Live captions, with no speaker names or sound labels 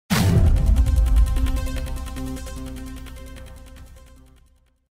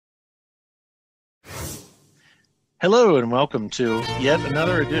Hello and welcome to yet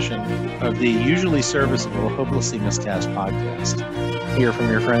another edition of the usually serviceable Hopelessly Miscast podcast. Here from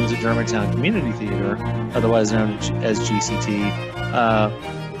your friends at Germantown Community Theater, otherwise known as GCT.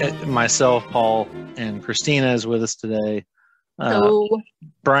 Myself, Paul, and Christina is with us today.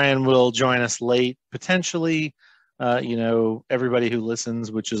 Brian will join us late, potentially. Everybody who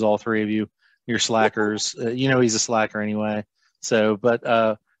listens, which is all three of you, you're slackers. He's a slacker anyway.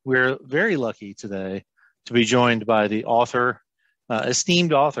 But we're very lucky today to be joined by the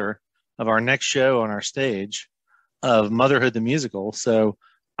esteemed author of our next show on our stage of Motherhood the Musical. So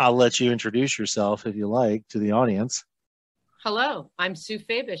I'll let you introduce yourself, if you like, to the audience. Hello, I'm Sue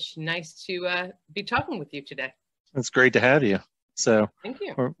Fabisch. Nice to be talking with you today. It's great to have you. So, thank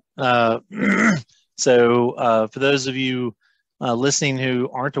you. For those of you listening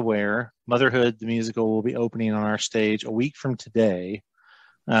who aren't aware, Motherhood the Musical will be opening on our stage a week from today.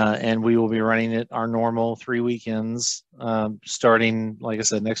 And we will be running it our normal 3 weekends, starting, like I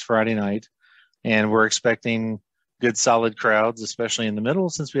said, next Friday night. And we're expecting good, solid crowds, especially in the middle,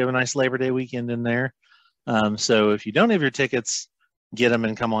 since we have a nice Labor Day weekend in there. So if you don't have your tickets, get them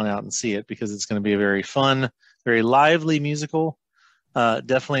and come on out and see it, because it's going to be a very fun, very lively musical.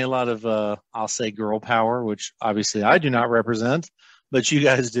 Definitely a lot of, I'll say, girl power, which obviously I do not represent, but you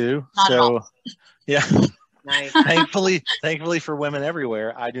guys do. Not at all. Yeah. Nice. Thankfully for women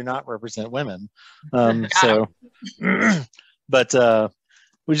everywhere, I do not represent women. But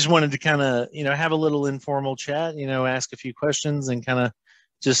we just wanted to kind of, have a little informal chat, ask a few questions and kind of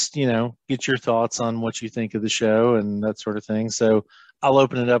just, get your thoughts on what you think of the show and that sort of thing. So I'll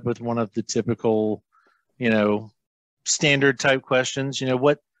open it up with one of the typical, standard type questions.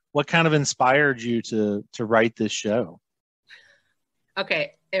 What kind of inspired you to write this show?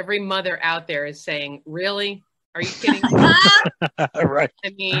 Okay. Every mother out there is saying, really? Are you kidding me? Right. I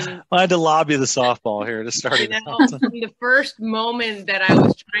mean, I had to lobby the softball here to start it out. From the first moment that I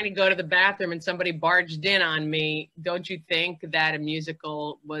was trying to go to the bathroom and somebody barged in on me, don't you think that a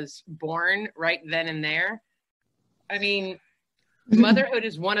musical was born right then and there? I mean, motherhood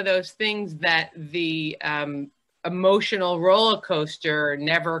is one of those things that the emotional roller coaster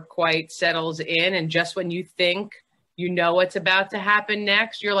never quite settles in. And just when you think you know what's about to happen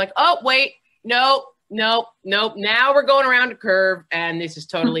next, you're like, oh, wait, nope. Now we're going around a curve, and this is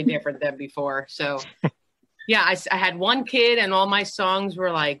totally different than before. So, yeah, I had one kid, and all my songs were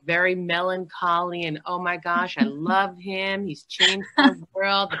like very melancholy, and oh my gosh, I love him. He's changed the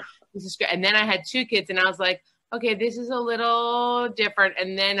world. This is great. And then I had two kids, and I was like, okay, this is a little different.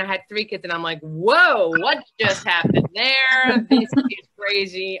 And then I had three kids, and I'm like, whoa, what just happened there? This is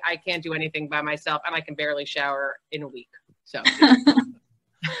crazy. I can't do anything by myself, and I can barely shower in a week. So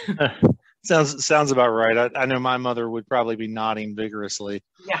sounds about right. I know my mother would probably be nodding vigorously.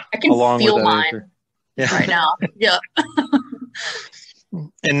 Yeah, I can feel mine right now. Yeah.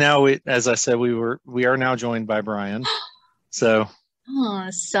 And now as I said, we are now joined by Brian. So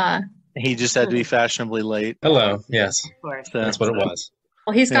he just had to be fashionably late. Hello. Yes. of course. That's what it was.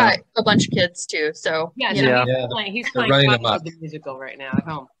 Well, he's got a bunch of kids too, so Yeah, he's They're playing running amok. the musical right now at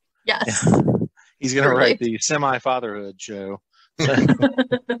home. yes. He's going to write the semi-fatherhood show.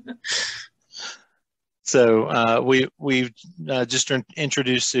 So we've just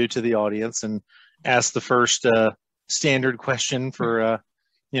introduced Sue to the audience and asked the first standard question for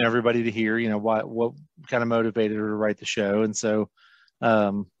everybody to hear. What kind of motivated her to write the show, and so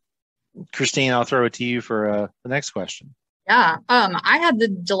Christine, I'll throw it to you for the next question. Yeah. I had the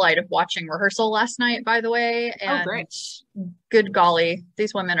delight of watching rehearsal last night, by the way. And great. Good golly,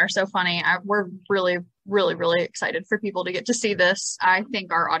 these women are so funny. We're really, really, really excited for people to get to see this. I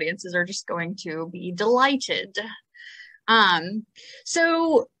think our audiences are just going to be delighted.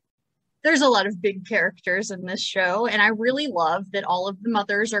 So there's a lot of big characters in this show, and I really love that all of the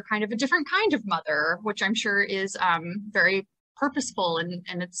mothers are kind of a different kind of mother, which I'm sure is very purposeful,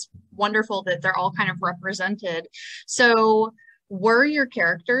 and it's wonderful that they're all kind of represented. So were your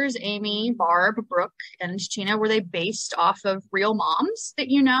characters, Amy, Barb, Brooke, and Tina, were they based off of real moms that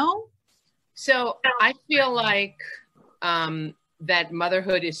you know? So I feel like that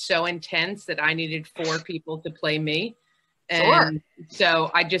motherhood is so intense that I needed 4 people to play me. And so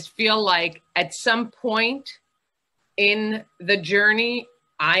I just feel like at some point in the journey,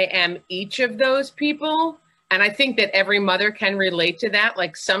 I am each of those people. And I think that every mother can relate to that.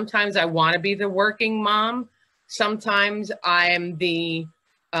 Like sometimes I want to be the working mom. Sometimes I am the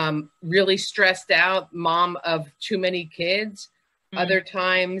really stressed out mom of too many kids. Mm-hmm. Other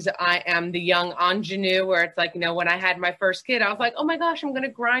times I am the young ingenue where it's like, when I had my first kid, I was like, oh my gosh, I'm going to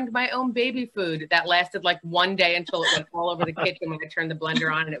grind my own baby food. That lasted like one day until it went all over the kitchen when I turned the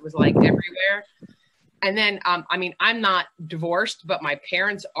blender on and it was like everywhere. And then, I mean, I'm not divorced, but my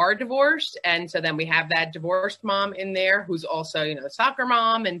parents are divorced. And so then we have that divorced mom in there who's also, you know, a soccer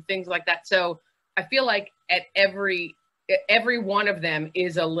mom and things like that. So I feel like at every one of them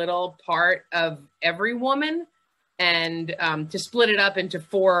is a little part of every woman. And to split it up into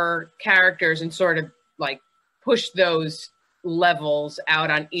 4 characters and sort of like push those levels out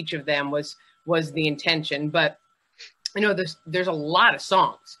on each of them was the intention. But, you know, there's a lot of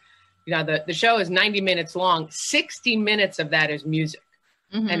songs. You know, the show is 90 minutes long. 60 minutes of that is music.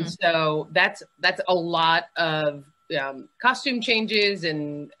 Mm-hmm. And so that's a lot of costume changes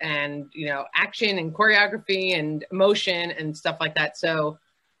and, you know, action and choreography and emotion and stuff like that. So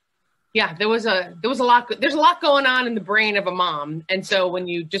yeah, there's a lot going on in the brain of a mom. And so when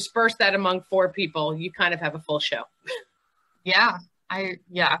you disperse that among 4 people, you kind of have a full show. Yeah.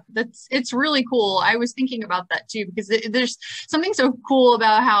 It's really cool. I was thinking about that too, because there's something so cool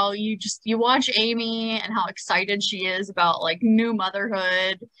about how you watch Amy and how excited she is about like new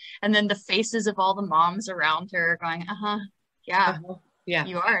motherhood, and then the faces of all the moms around her going, yeah,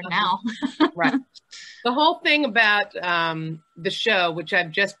 you are now. Right. The whole thing about the show, which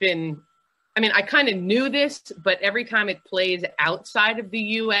I've just been, I mean, I kind of knew this, but every time it plays outside of the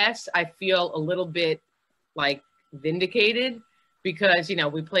US, I feel a little bit like vindicated. Because, you know,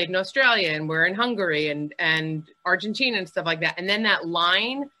 we played in Australia and we're in Hungary and Argentina and stuff like that. And then that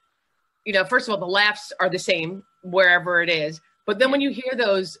line, you know, first of all, the laughs are the same wherever it is. But then when you hear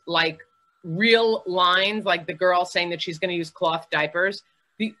those like real lines, like the girl saying that she's going to use cloth diapers,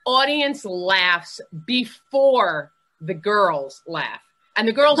 the audience laughs before the girls laugh. And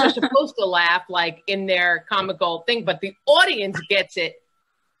the girls are supposed to laugh like in their comical thing, but the audience gets it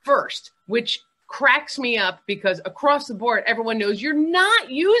first, which cracks me up because across the board, everyone knows you're not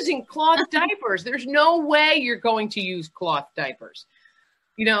using cloth diapers. There's no way you're going to use cloth diapers,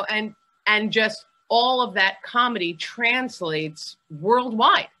 you know, and just all of that comedy translates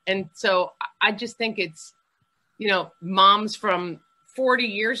worldwide. And so I just think it's, you know, moms from 40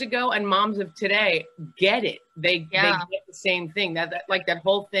 years ago and moms of today get it. They get the same thing. That like that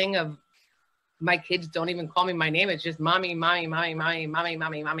whole thing of my kids don't even call me my name. It's just mommy, mommy, mommy, mommy, mommy,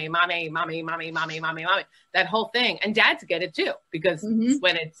 mommy, mommy, mommy, mommy, mommy, mommy, mommy, mommy. That whole thing. And dads get it too, because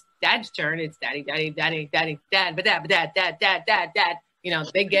when it's dad's turn, it's daddy, daddy, daddy, daddy, dad, but dad. You know,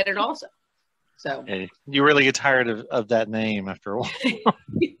 they get it also. So you really get tired of that name after a while.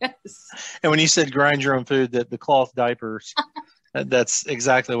 Yes. And when you said grind your own food, that the cloth diapers, that's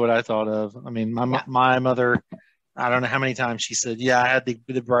exactly what I thought of. I mean, my mother, I don't know how many times she said, I had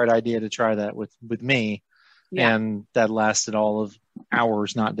the bright idea to try that with me. Yeah. And that lasted all of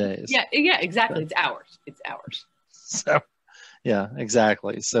hours, not days. Yeah, exactly. So, it's hours. So, yeah,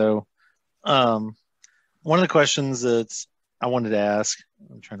 exactly. So, one of the questions that I wanted to ask,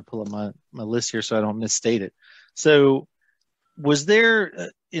 I'm trying to pull up my list here so I don't misstate it. So, was there,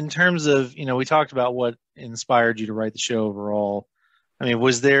 in terms of, you know, we talked about what inspired you to write the show overall. I mean,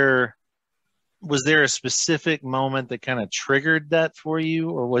 was there a specific moment that kind of triggered that for you,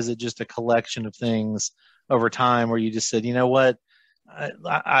 or was it just a collection of things over time where you just said, you know what,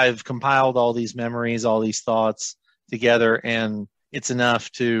 I've compiled all these memories, all these thoughts together, and it's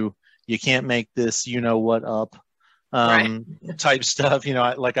enough to, you can't make this, you know what up, right. type stuff. You know,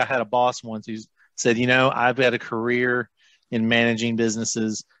 I had a boss once who said, you know, I've had a career in managing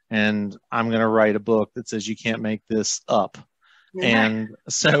businesses and I'm going to write a book that says you can't make this up. Yeah. And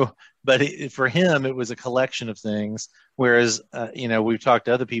so, but for him, it was a collection of things. Whereas, you know, we've talked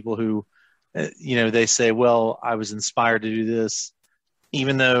to other people who, you know, they say, well, I was inspired to do this,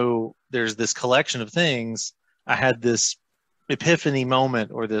 even though there's this collection of things. I had this epiphany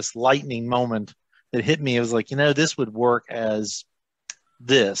moment or this lightning moment that hit me. It was like, you know, this would work as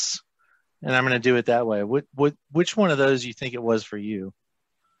this, and I'm going to do it that way. Which one of those do you think it was for you?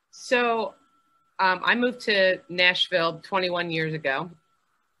 So I moved to Nashville 21 years ago,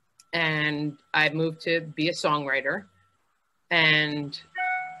 and I moved to be a songwriter. And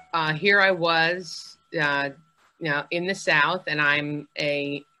here I was, you know, in the South, and I'm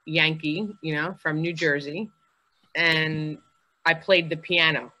a Yankee, you know, from New Jersey. And I played the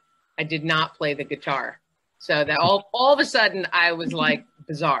piano. I did not play the guitar. So that all of a sudden I was like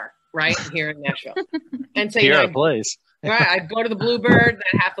bizarre, right? Here in Nashville. And so, you know, place. Right. I'd go to the Bluebird and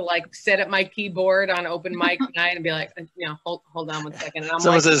I'd have to like set up my keyboard on open mic night and be like, you know, hold on 1 second. And I'm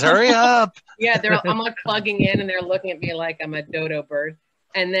Someone says, hurry up. Yeah. I'm like plugging in and they're looking at me like I'm a dodo bird.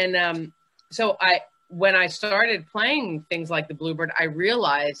 And then, so when I started playing things like the Bluebird, I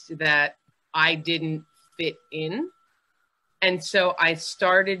realized that I didn't fit in. And so I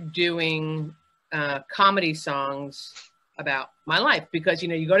started doing comedy songs about my life because,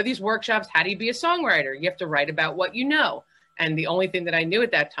 you go to these workshops. How do you be a songwriter? You have to write about what you know. And the only thing that I knew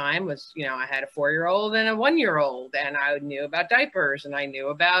at that time was, I had a 4-year-old and a 1-year-old, and I knew about diapers, and I knew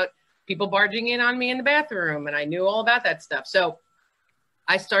about people barging in on me in the bathroom, and I knew all about that stuff. So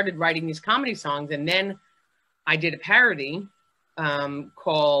I started writing these comedy songs, and then I did a parody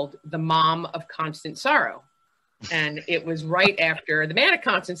called The Mom of Constant Sorrow. And it was right after The Man of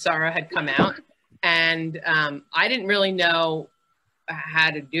Constant Sorrow had come out. And I didn't really know how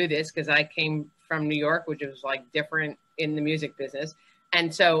to do this because I came from New York, which was like different in the music business.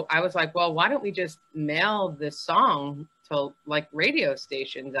 And so I was like, well, why don't we just mail this song to like radio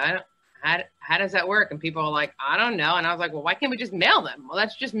stations? How does that work? And people are like, I don't know. And I was like, well, why can't we just mail them? Well,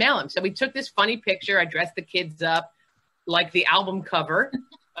 let's just mail them. So we took this funny picture. I dressed the kids up like the album cover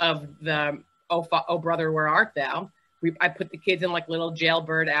of the Oh Brother, Where Art Thou? I put the kids in like little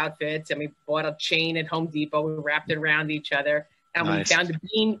jailbird outfits, and we bought a chain at Home Depot. We wrapped it around each other, and nice.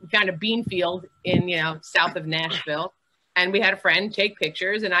 We found a bean field in south of Nashville, and we had a friend take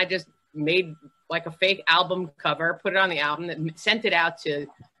pictures, and I just made like a fake album cover, put it on the album, and sent it out to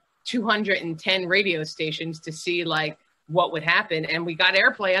 210 radio stations to see like what would happen, and we got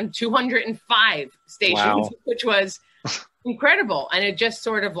airplay on 205 stations, wow. Which was incredible, and it just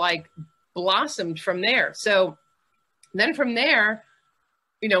sort of like blossomed from there. So then from there,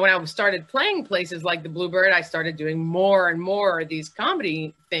 when I started playing places like the Bluebird, I started doing more and more of these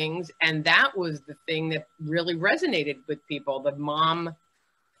comedy things. And that was the thing that really resonated with people. The mom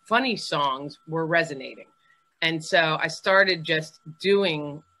funny songs were resonating. And so I started just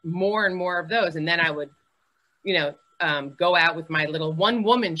doing more and more of those. And then I would, go out with my little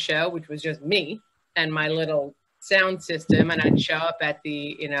one-woman show, which was just me and my little sound system. And I'd show up at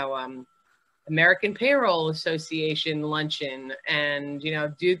the, American Payroll Association luncheon and,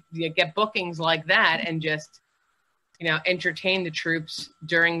 get bookings like that and just, entertain the troops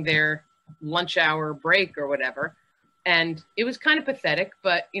during their lunch hour break or whatever. And it was kind of pathetic,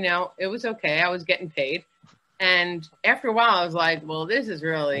 but, it was okay. I was getting paid. And after a while I was like, well, this is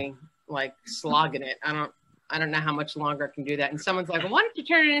really like slogging it. I don't know how much longer I can do that. And someone's like, well, why don't you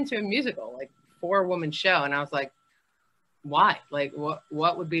turn it into a musical, like 4-woman show? And I was like, why? Like,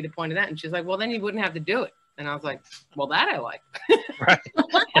 what would be the point of that? And she's like, well, then you wouldn't have to do it. And I was like, well, that I like. Right.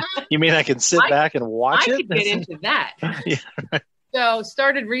 You mean I can sit back and watch it? I could get into that. Yeah, right. So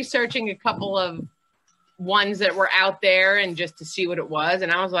started researching a couple of ones that were out there and just to see what it was.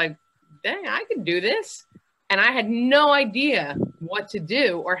 And I was like, dang, I could do this. And I had no idea what to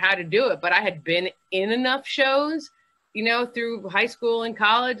do or how to do it. But I had been in enough shows, through high school and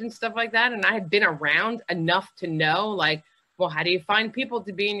college and stuff like that. And I had been around enough to know, like, well, how do you find people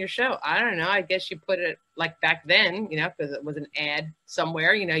to be in your show? I don't know. I guess you put it like back then, because it was an ad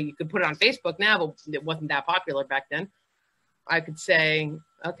somewhere, you could put it on Facebook now, but it wasn't that popular back then. I could say,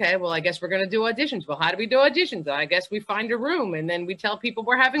 okay, well, I guess we're going to do auditions. Well, how do we do auditions? I guess we find a room and then we tell people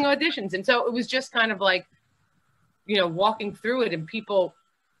we're having auditions. And so it was just kind of like, walking through it, and people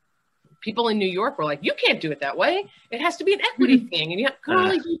in New York were like, you can't do it that way. It has to be an equity thing. And you can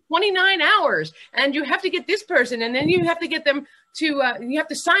only do 29 hours and you have to get this person. And then you have to get them to, you have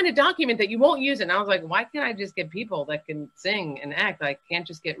to sign a document that you won't use. And I was like, why can't I just get people that can sing and act? I can't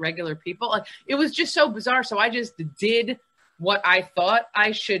just get regular people. Like, it was just so bizarre. So I just did what I thought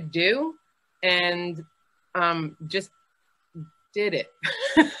I should do and just did it.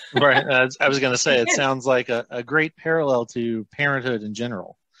 Right. I was going to say, it sounds like a great parallel to parenthood in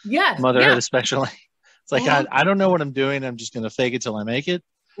general. Yes. Motherhood, especially. It's like, I don't know what I'm doing. I'm just going to fake it till I make it.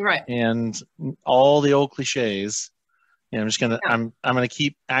 Right. And all the old cliches. I'm just going to, I'm going to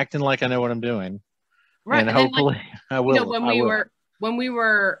keep acting like I know what I'm doing. Right. And hopefully I will. When we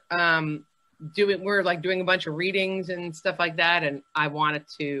were doing a bunch of readings and stuff like that. And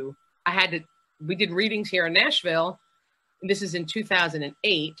we did readings here in Nashville. This is in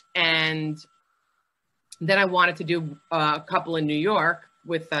 2008. And then I wanted to do a couple in New York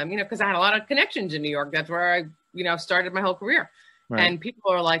with, because I had a lot of connections in New York. That's where I, started my whole career. Right. And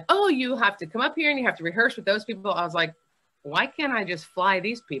people are like, oh, you have to come up here and you have to rehearse with those people. I was like, why can't I just fly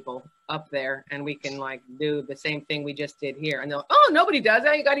these people up there and we can like do the same thing we just did here? And they're like, oh, nobody does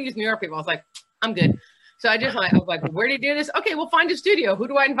that. You got to use New York people. I was like, I'm good. So I was like, where do you do this? Okay, we'll find a studio. Who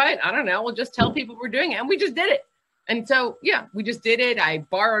do I invite? I don't know. We'll just tell people we're doing it. And we just did it. And so, yeah, we just did it. I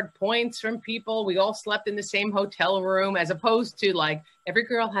borrowed points from people. We all slept in the same hotel room, as opposed to like every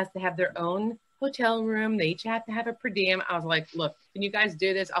girl has to have their own hotel room. They each have to have a per diem. I was like, look, can you guys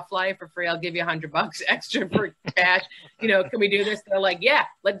do this? I'll fly you for free. I'll give you $100 extra for cash. Can we do this? They're like, yeah,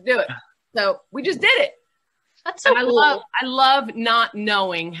 let's do it. So we just did it. That's so And cool. I love not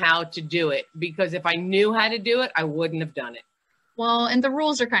knowing how to do it, because if I knew how to do it, I wouldn't have done it. Well, and the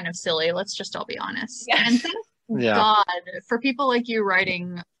rules are kind of silly. Let's just all be honest. Yes. And thank Yeah. God for people like you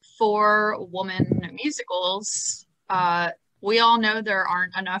writing for woman musicals. We all know there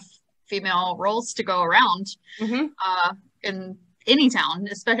aren't enough female roles to go around Mm-hmm. in any town.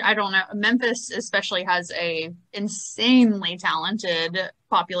 Especially, I don't know, Memphis especially has a insanely talented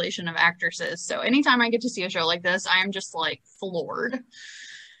population of actresses. So anytime I get to see a show like this, I am just like floored.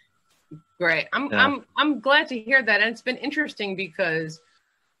 Great. Yeah. I'm glad to hear that. And it's been interesting because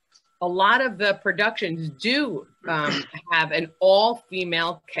a lot of the productions do have an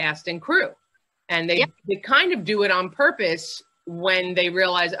all-female cast and crew. And they kind of do it on purpose when they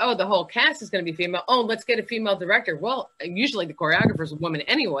realize, oh, the whole cast is going to be female. Oh, let's get a female director. Well, usually the choreographer is a woman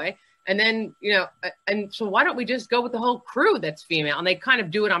anyway. And then, and so why don't we just go with the whole crew that's female? And they kind of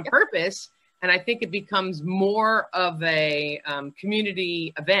do it on purpose. And I think it becomes more of a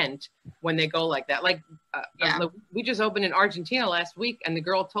community event when they go like that. Like we just opened in Argentina last week, and the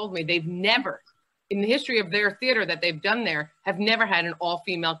girl told me they've never, in the history of their theater that they've done there, have never had an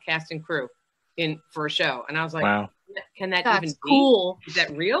all-female cast and crew for a show. And I was like, wow. Can that That's even cool. be? Is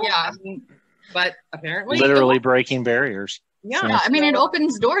that real? Yeah. I mean, but apparently, Literally breaking barriers. Yeah. So, Yeah, I mean, it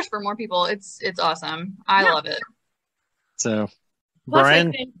opens doors for more people. It's awesome. I love it. so Plus,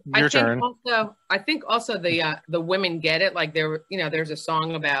 Brian, your turn. I think also the women get it. Like there's a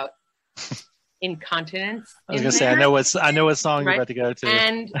song about incontinence. I was gonna say I know what song you're Right? about to go to.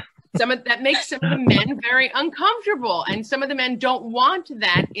 And that makes some of the men very uncomfortable, and some of the men don't want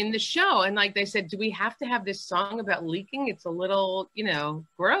that in the show. And like they said, do we have to have this song about leaking? It's a little,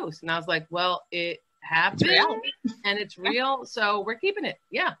 gross. And I was like, well, it happens and it's real, so we're keeping it.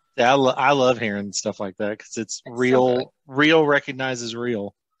 Yeah. Yeah, I love hearing stuff like that because it's real. So real recognizes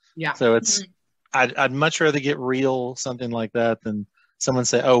real. Yeah. So it's I'd much rather get real something like that than someone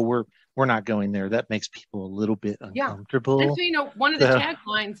say, "Oh, we're not going there." That makes people a little bit uncomfortable. And so, one of the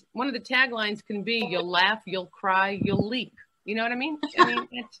taglines can be, "You'll laugh, you'll cry, you'll leak." You know what I mean?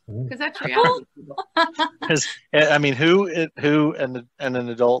 Because that's reality. Because I mean, who in an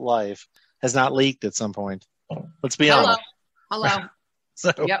adult life has not leaked at some point? Let's be honest. Hello.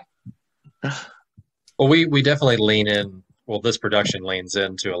 So, yep. Well, we definitely lean in. Well, this production leans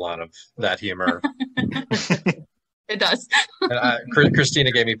into a lot of that humor. It does. And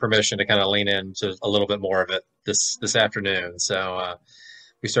Christina gave me permission to kind of lean into a little bit more of it this afternoon. So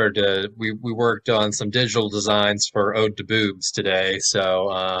we worked on some digital designs for Ode to Boobs today. So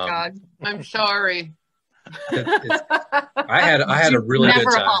God, I'm sorry. I had a really good time.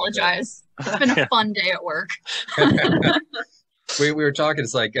 Never apologize. It's been a fun day at work. We were talking.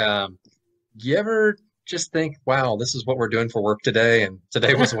 It's like, you ever just think, wow, this is what we're doing for work today? And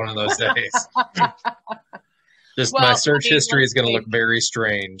today was one of those days. My search history is going to look very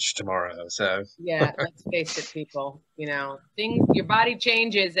strange tomorrow. So yeah, let's face it, people. Your body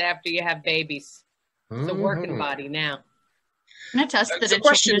changes after you have babies. It's a working body now. I'm going to test that it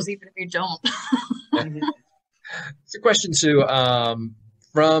changes even if you don't. It's a question, Sue.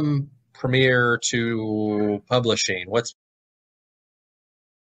 From premiere to publishing, what's